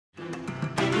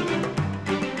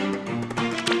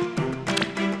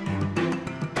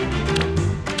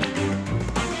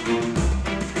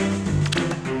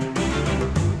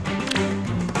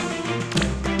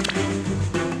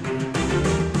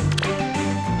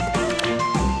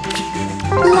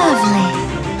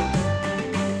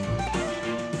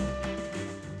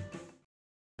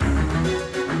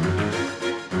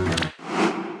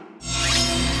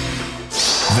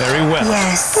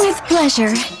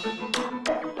pleasure.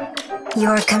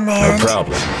 Your command. No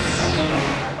problem.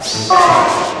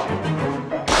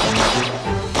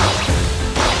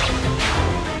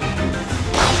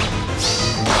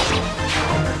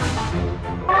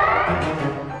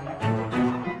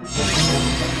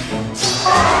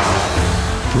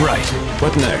 Right.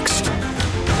 What next?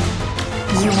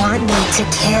 You want me to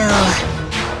kill.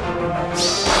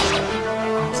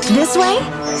 This way?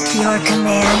 Your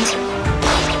command.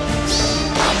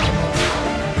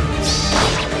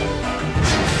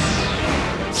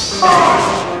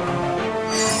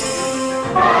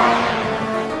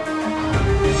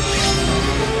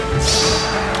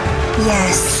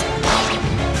 Yes.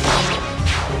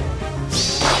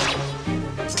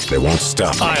 They won't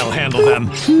stop me. I'll handle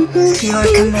them. Your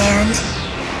command.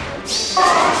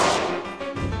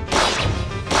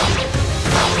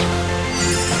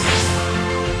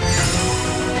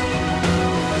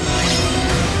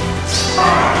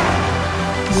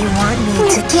 You want me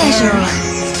to kill.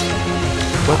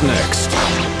 What next?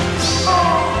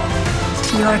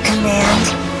 Your command.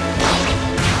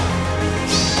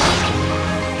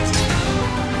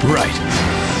 Right.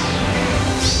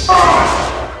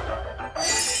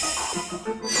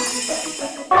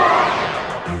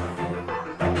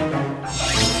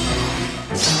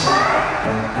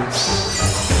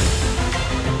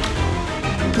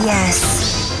 Yes.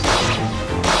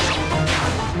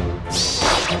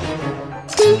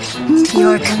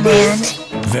 Your command.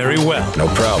 Very well. No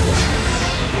problem.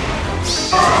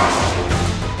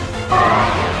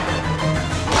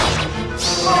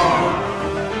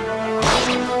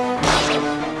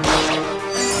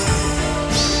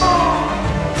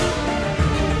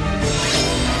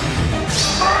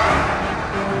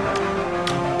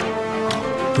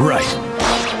 Right.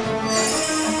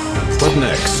 What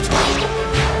next?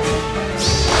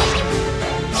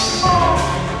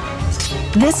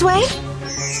 This way?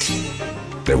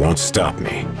 They won't stop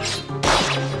me.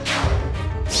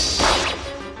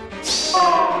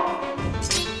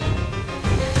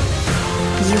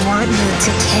 You want me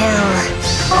to kill.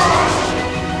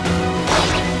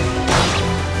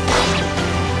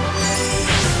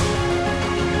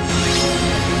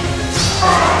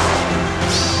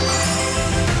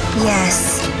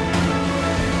 Yes.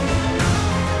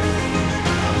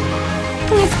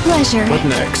 With pleasure. What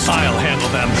next? I'll handle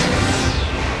them.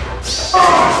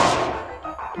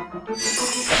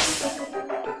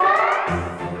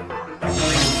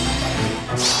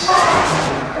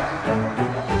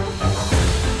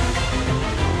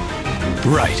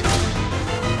 Right.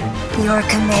 Your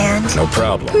command. No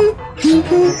problem.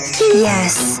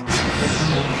 Yes.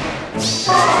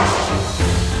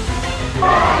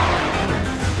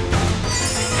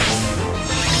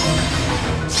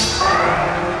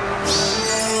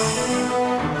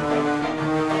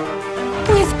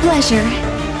 With pleasure.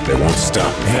 They won't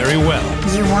stop me. Very well.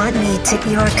 You want me to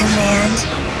your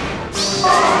command?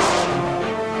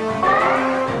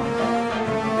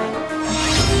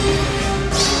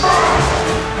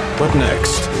 What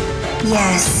next?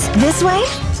 Yes. This way?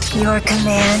 Your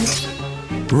command.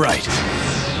 Right.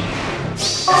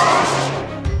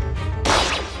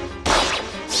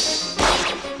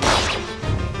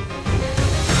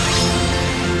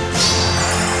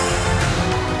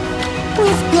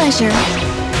 With pleasure.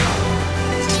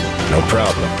 No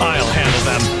problem. I'll handle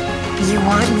them. You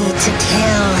want me to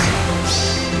kill.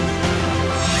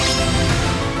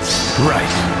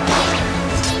 Right.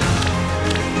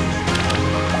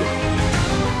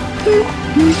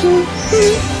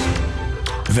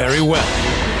 Very well.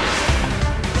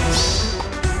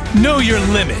 Know your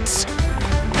limits.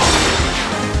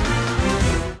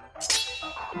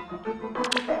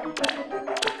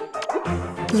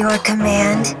 Your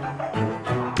command.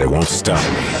 They won't stop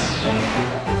me.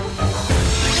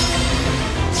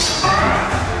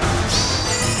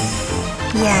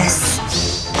 Yes.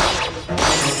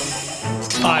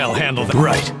 I'll handle them.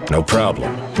 Right. No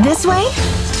problem. This way?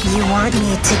 You want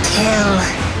me to kill.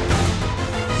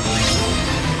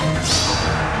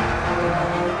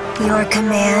 Your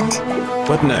command.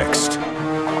 What next?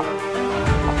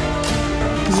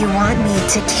 You want me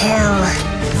to kill.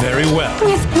 Very well.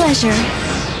 With pleasure.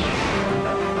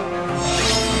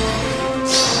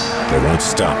 They won't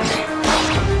stop me.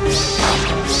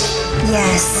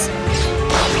 Yes.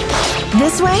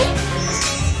 This way?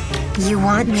 You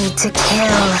want me to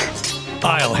kill.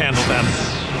 I'll handle them.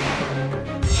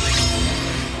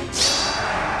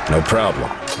 No problem.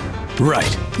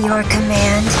 Right. Your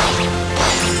command.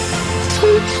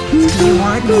 You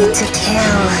want me to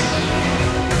kill.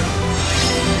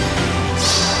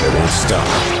 They won't stop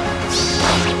me.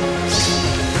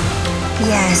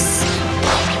 Yes.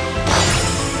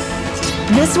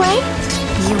 This way?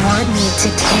 You want me to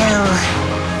kill.